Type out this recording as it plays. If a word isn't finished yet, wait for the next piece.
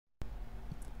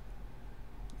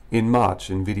In March,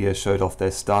 NVIDIA showed off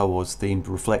their Star Wars themed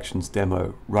Reflections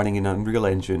demo running in Unreal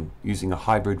Engine using a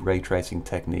hybrid ray tracing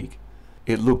technique.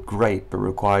 It looked great but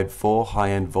required 4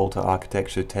 high-end Volta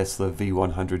architecture Tesla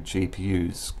V100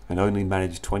 GPUs and only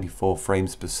managed 24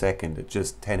 frames per second at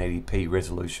just 1080p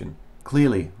resolution.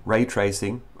 Clearly, ray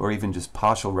tracing, or even just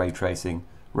partial ray tracing,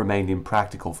 remained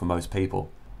impractical for most people.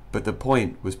 But the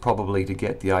point was probably to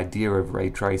get the idea of ray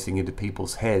tracing into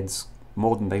people's heads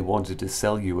more than they wanted to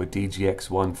sell you a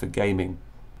DGX-1 for gaming.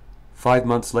 5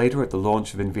 months later, at the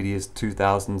launch of NVIDIA's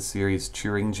 2000 series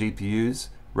Turing GPUs,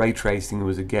 ray tracing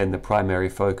was again the primary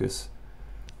focus.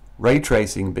 Ray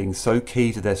tracing being so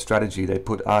key to their strategy, they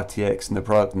put RTX in the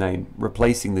product name,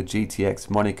 replacing the GTX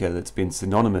moniker that's been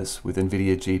synonymous with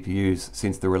NVIDIA GPUs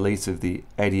since the release of the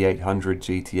 8800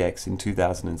 GTX in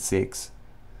 2006.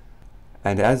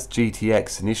 And as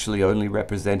GTX initially only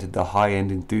represented the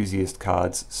high-end enthusiast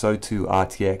cards, so too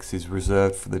RTX is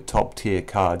reserved for the top-tier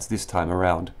cards this time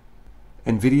around.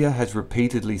 NVIDIA has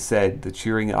repeatedly said the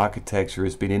Turing architecture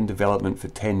has been in development for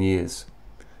 10 years.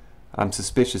 I'm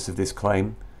suspicious of this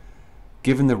claim.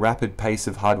 Given the rapid pace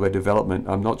of hardware development,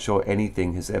 I'm not sure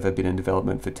anything has ever been in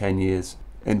development for 10 years.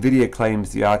 NVIDIA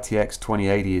claims the RTX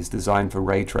 2080 is designed for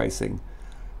ray tracing.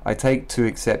 I take 2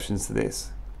 exceptions to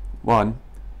this. 1.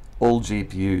 All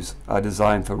GPUs are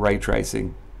designed for ray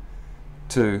tracing.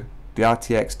 2. The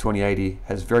RTX 2080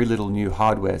 has very little new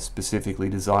hardware specifically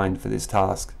designed for this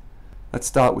task. Let's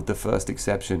start with the first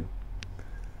exception.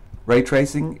 Ray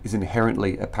tracing is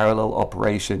inherently a parallel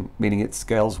operation, meaning it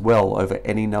scales well over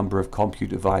any number of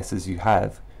compute devices you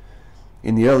have.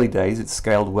 In the early days, it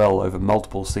scaled well over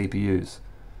multiple CPUs,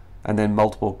 and then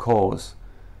multiple cores,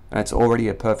 and it's already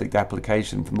a perfect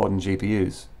application for modern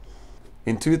GPUs.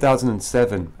 In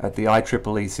 2007, at the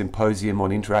IEEE Symposium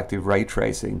on Interactive Ray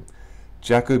Tracing,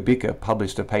 Jacco Bicker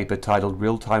published a paper titled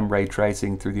Real-Time Ray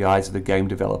Tracing Through the Eyes of a Game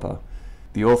Developer.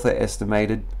 The author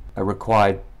estimated a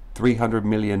required 300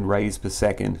 million rays per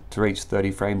second to reach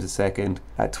 30 frames a second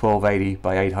at 1280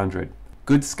 by 800.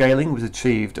 Good scaling was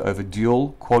achieved over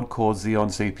dual quad-core Xeon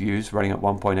CPUs running at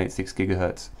 1.86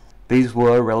 GHz. These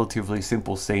were relatively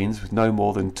simple scenes with no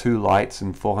more than 2 lights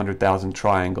and 400,000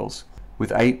 triangles.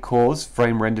 With 8 cores,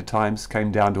 frame render times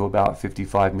came down to about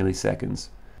 55 milliseconds.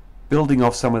 Building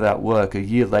off some of that work, a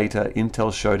year later,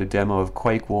 Intel showed a demo of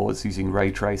Quake Wars using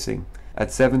ray tracing. At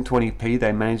 720p,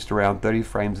 they managed around 30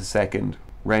 frames a second,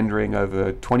 rendering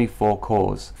over 24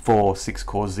 cores, 4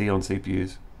 6-core Xeon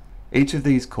CPUs. Each of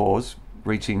these cores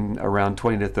reaching around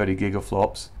 20 to 30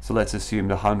 gigaflops, so let's assume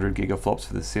 100 gigaflops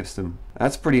for the system.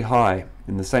 That's pretty high,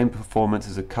 in the same performance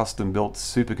as a custom-built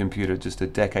supercomputer just a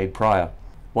decade prior.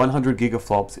 100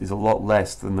 gigaflops is a lot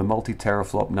less than the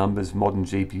multi-teraflop numbers modern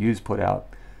GPUs put out.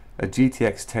 A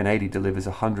GTX 1080 delivers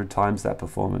 100 times that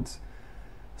performance.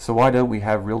 So why don't we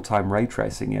have real-time ray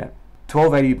tracing yet?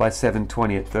 1280 by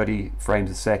 720 at 30 frames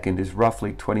a second is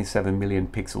roughly 27 million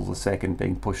pixels a second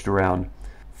being pushed around.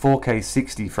 4K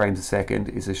 60 frames a second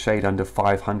is a shade under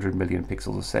 500 million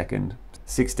pixels a second.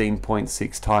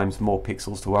 16.6 times more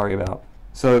pixels to worry about.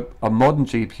 So a modern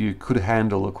GPU could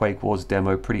handle a Quake Wars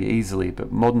demo pretty easily,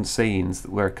 but modern scenes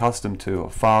that we're accustomed to are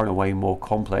far and away more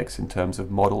complex in terms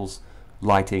of models,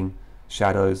 lighting,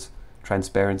 shadows,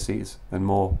 transparencies, and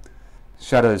more.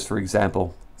 Shadows, for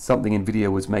example, something NVIDIA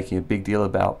was making a big deal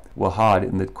about, were hard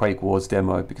in the Quake Wars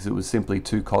demo because it was simply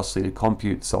too costly to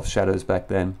compute soft shadows back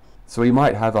then. So we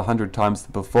might have 100 times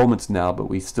the performance now, but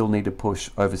we still need to push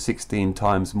over 16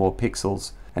 times more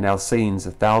pixels, and our scenes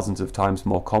are thousands of times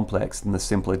more complex than the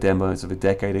simpler demos of a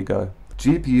decade ago.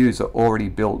 GPUs are already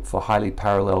built for highly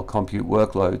parallel compute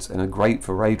workloads and are great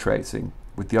for ray tracing,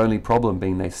 with the only problem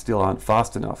being they still aren't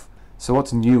fast enough. So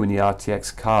what's new in the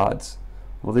RTX cards?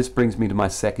 Well, this brings me to my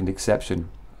second exception.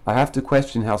 I have to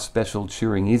question how special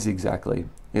Turing is exactly.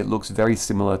 It looks very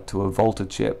similar to a Volta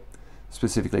chip,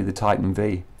 specifically the Titan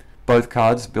V. Both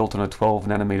cards built on a 12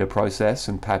 nanometer process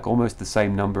and pack almost the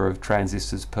same number of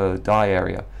transistors per die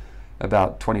area,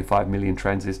 about 25 million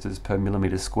transistors per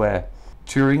millimeter square.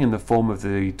 Turing in the form of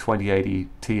the 2080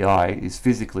 Ti is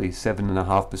physically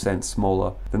 7.5%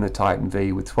 smaller than the Titan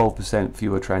V with 12%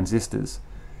 fewer transistors,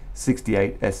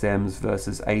 68 SMs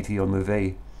versus 80 on the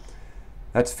V.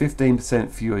 That's 15%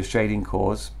 fewer shading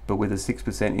cores, but with a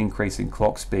 6% increase in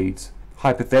clock speeds.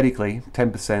 Hypothetically,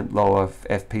 10% lower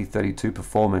FP32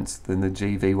 performance than the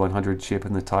GV100 chip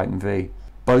and the Titan V.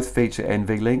 Both feature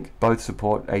NVLink, both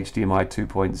support HDMI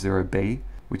 2.0b,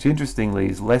 which interestingly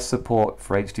is less support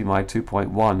for HDMI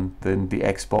 2.1 than the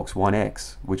Xbox One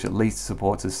X, which at least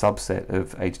supports a subset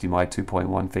of HDMI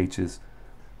 2.1 features.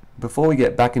 Before we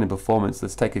get back into performance,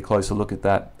 let's take a closer look at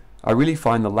that. I really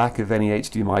find the lack of any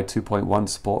HDMI 2.1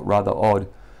 support rather odd.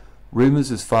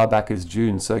 Rumors as far back as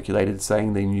June circulated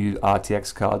saying the new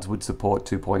RTX cards would support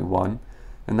 2.1,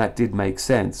 and that did make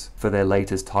sense for their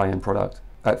latest high-end product.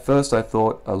 At first I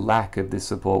thought a lack of this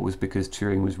support was because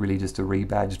Turing was really just a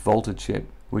rebadged Volta chip,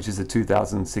 which is a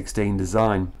 2016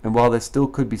 design, and while there still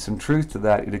could be some truth to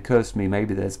that, it occurs to me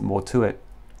maybe there's more to it.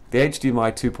 The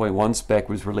HDMI 2.1 spec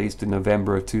was released in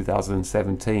November of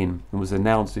 2017 and was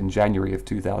announced in January of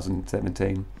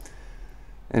 2017.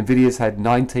 NVIDIA's had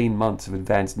 19 months of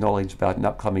advanced knowledge about an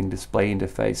upcoming display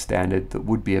interface standard that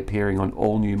would be appearing on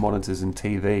all new monitors and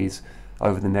TVs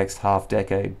over the next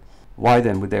half-decade. Why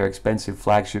then would their expensive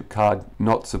flagship card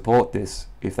not support this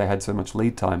if they had so much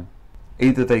lead time?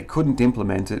 Either they couldn't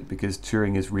implement it because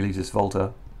Turing is really just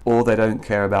Volta, or they don't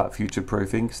care about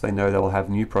future-proofing because they know they will have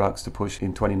new products to push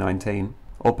in 2019,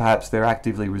 or perhaps they're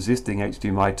actively resisting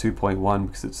HDMI 2.1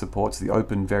 because it supports the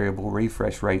Open Variable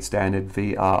Refresh Rate standard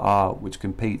VRR, which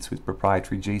competes with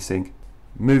proprietary G-Sync.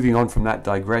 Moving on from that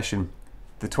digression,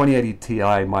 the 2080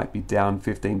 Ti might be down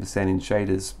 15% in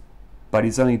shaders, but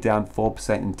is only down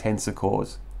 4% in tensor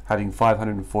cores, having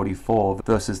 544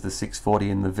 versus the 640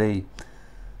 in the V.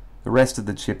 The rest of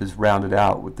the chip is rounded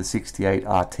out with the 68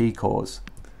 RT cores.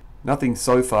 Nothing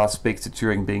so far speaks to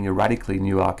Turing being a radically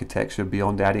new architecture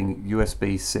beyond adding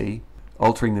USB-C,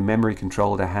 altering the memory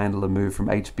controller to handle a move from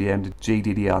HBM to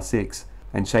GDDR6,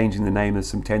 and changing the name of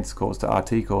some tensor cores to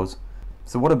RT cores.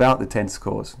 So what about the tensor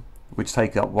cores, which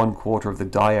take up 1/4 of the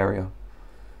die area?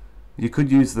 You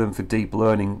could use them for deep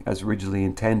learning as originally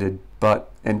intended, but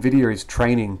NVIDIA is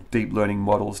training deep learning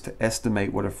models to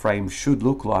estimate what a frame should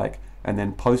look like and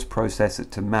then post-process it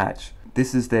to match.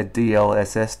 This is their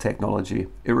DLSS technology.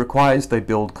 It requires they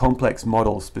build complex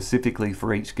models specifically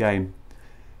for each game.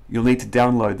 You'll need to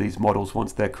download these models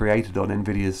once they're created on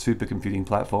NVIDIA's supercomputing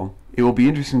platform. It will be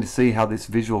interesting to see how this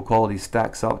visual quality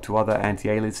stacks up to other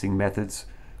anti-aliasing methods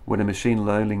when a machine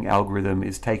learning algorithm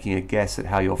is taking a guess at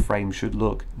how your frame should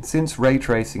look. Since ray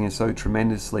tracing is so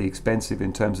tremendously expensive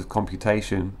in terms of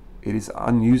computation, it is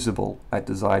unusable at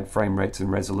desired frame rates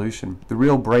and resolution. The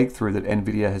real breakthrough that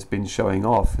NVIDIA has been showing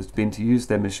off has been to use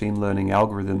their machine learning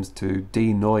algorithms to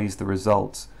denoise the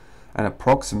results and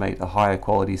approximate a higher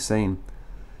quality scene.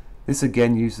 This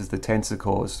again uses the tensor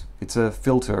cores. It's a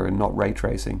filter and not ray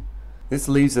tracing. This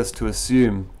leads us to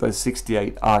assume those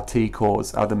 68 RT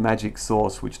cores are the magic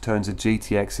sauce which turns a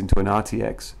GTX into an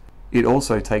RTX. It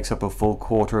also takes up a full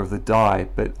quarter of the die,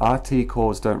 but RT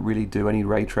cores don't really do any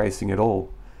ray tracing at all.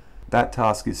 That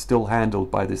task is still handled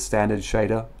by the standard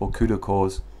shader or CUDA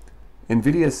cores.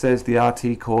 NVIDIA says the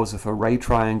RT cores are for ray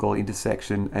triangle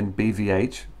intersection and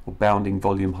BVH, or bounding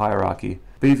volume hierarchy.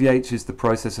 BVH is the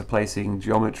process of placing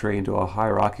geometry into a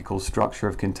hierarchical structure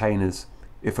of containers.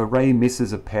 If a ray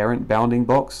misses a parent bounding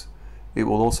box, it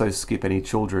will also skip any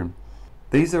children.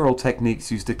 These are all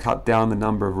techniques used to cut down the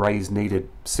number of rays needed,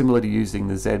 similar to using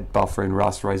the Z buffer in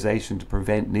rasterization to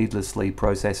prevent needlessly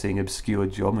processing obscure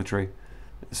geometry.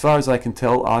 As far as I can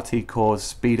tell, RT cores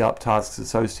speed up tasks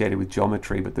associated with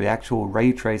geometry, but the actual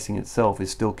ray tracing itself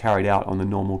is still carried out on the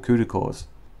normal CUDA cores.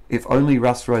 If only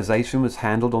rasterization was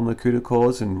handled on the CUDA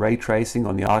cores and ray tracing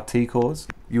on the RT cores,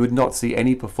 you would not see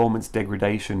any performance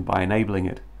degradation by enabling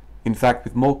it. In fact,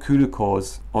 with more CUDA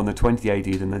cores on the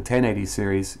 2080 than the 1080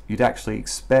 series, you'd actually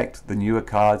expect the newer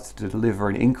cards to deliver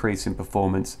an increase in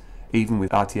performance even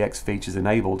with RTX features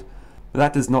enabled. But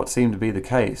that does not seem to be the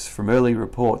case, from early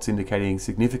reports indicating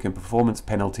significant performance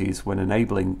penalties when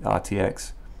enabling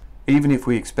RTX. Even if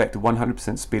we expect a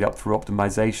 100% speed up through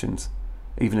optimizations,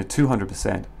 even a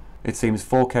 200%, it seems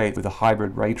 4K with a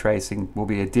hybrid ray tracing will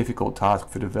be a difficult task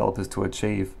for developers to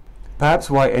achieve. Perhaps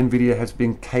why NVIDIA has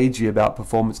been cagey about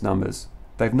performance numbers.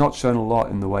 They've not shown a lot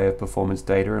in the way of performance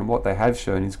data, and what they have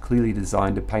shown is clearly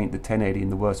designed to paint the 1080 in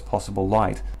the worst possible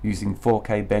light, using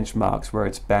 4K benchmarks where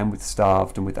it's bandwidth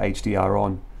starved and with HDR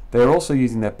on. They are also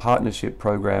using their partnership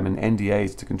program and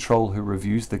NDAs to control who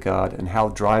reviews the card and how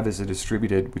drivers are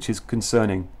distributed, which is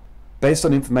concerning. Based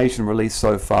on information released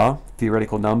so far,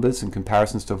 theoretical numbers and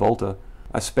comparisons to Volta,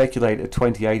 I speculate a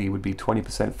 2080 would be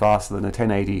 20% faster than a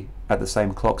 1080 at the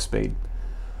same clock speed.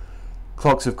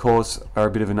 Clocks, of course, are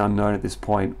a bit of an unknown at this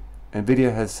point.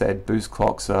 NVIDIA has said boost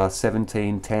clocks are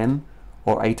 1710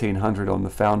 or 1800 on the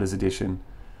Founders Edition.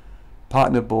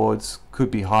 Partner boards could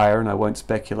be higher, and I won't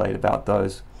speculate about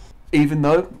those. Even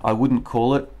though I wouldn't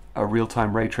call it a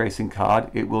real-time ray tracing card,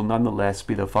 it will nonetheless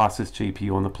be the fastest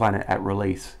GPU on the planet at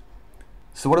release.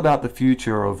 So what about the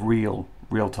future of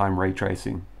real-time ray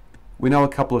tracing? We know a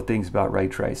couple of things about ray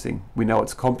tracing. We know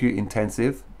it's compute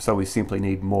intensive, so we simply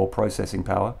need more processing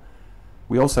power.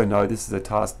 We also know this is a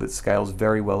task that scales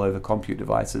very well over compute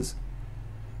devices.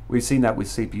 We've seen that with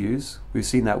CPUs, we've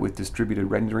seen that with distributed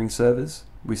rendering servers,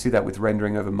 we see that with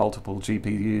rendering over multiple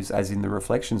GPUs as in the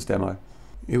Reflections demo.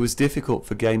 It was difficult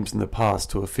for games in the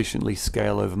past to efficiently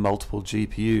scale over multiple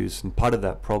GPUs, and part of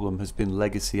that problem has been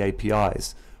legacy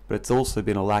APIs, but it's also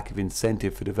been a lack of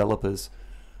incentive for developers.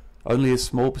 Only a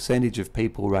small percentage of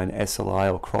people ran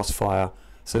SLI or Crossfire,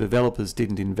 so developers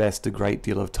didn't invest a great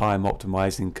deal of time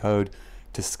optimizing code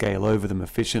to scale over them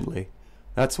efficiently.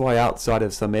 That's why outside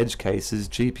of some edge cases,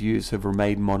 GPUs have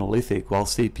remained monolithic while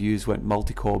CPUs went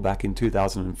multi-core back in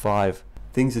 2005.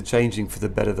 Things are changing for the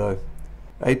better though.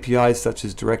 APIs such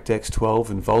as DirectX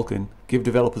 12 and Vulkan give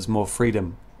developers more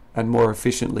freedom and more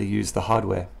efficiently use the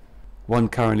hardware. One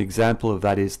current example of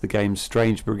that is the game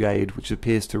Strange Brigade, which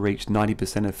appears to reach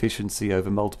 90% efficiency over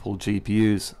multiple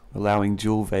GPUs, allowing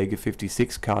dual Vega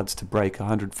 56 cards to break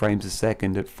 100 frames a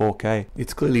second at 4K.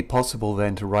 It's clearly possible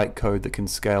then to write code that can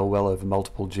scale well over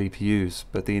multiple GPUs,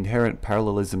 but the inherent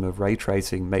parallelism of ray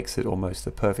tracing makes it almost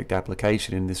the perfect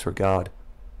application in this regard.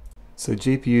 So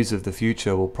GPUs of the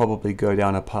future will probably go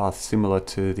down a path similar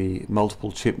to the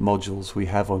multiple chip modules we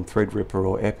have on Threadripper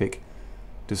or EPYC.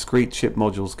 Discrete chip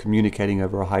modules communicating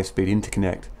over a high-speed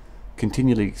interconnect.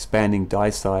 Continually expanding die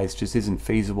size just isn't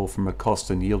feasible from a cost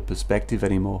and yield perspective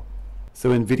anymore. So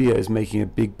NVIDIA is making a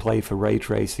big play for ray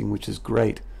tracing, which is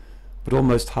great, but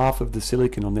almost half of the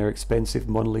silicon on their expensive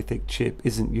monolithic chip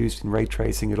isn't used in ray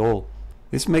tracing at all.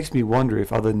 This makes me wonder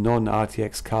if other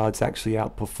non-RTX cards actually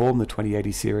outperform the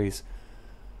 2080 series.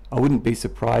 I wouldn't be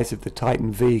surprised if the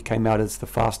Titan V came out as the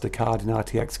faster card in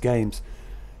RTX games,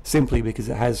 simply because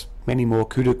it has many more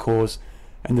CUDA cores,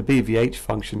 and the BVH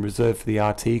function reserved for the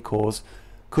RT cores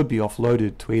could be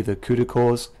offloaded to either CUDA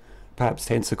cores, perhaps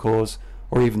Tensor cores,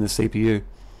 or even the CPU.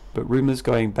 But rumors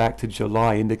going back to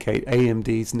July indicate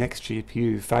AMD's next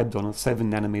GPU, fabbed on a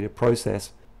 7nm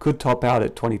process, could top out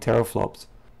at 20 teraflops.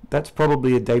 That's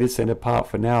probably a data center part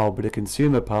for now, but a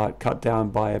consumer part cut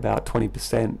down by about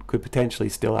 20% could potentially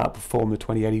still outperform the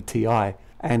 2080 Ti,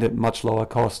 and at much lower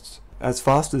costs. As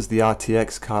fast as the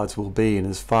RTX cards will be, and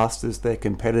as fast as their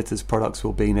competitors' products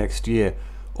will be next year,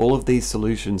 all of these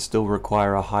solutions still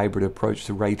require a hybrid approach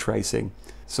to ray tracing.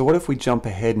 So what if we jump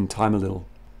ahead in time a little?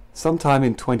 Sometime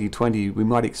in 2020 we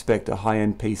might expect a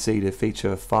high-end PC to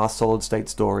feature fast solid-state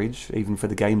storage, even for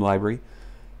the game library,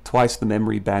 twice the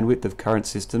memory bandwidth of current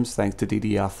systems thanks to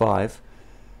DDR5,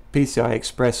 PCI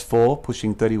Express 4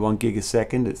 pushing 31 GB a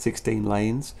second at 16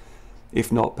 lanes, if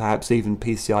not perhaps even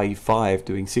PCIe 5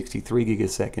 doing 63 GB a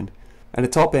second, and a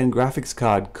top-end graphics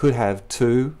card could have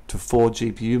 2 to 4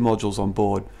 GPU modules on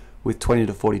board with 20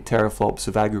 to 40 teraflops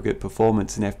of aggregate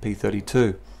performance in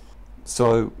FP32.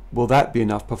 So will that be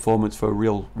enough performance for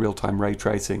real-time ray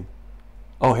tracing?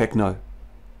 Oh heck no,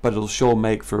 but it'll sure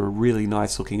make for a really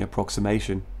nice looking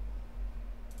approximation.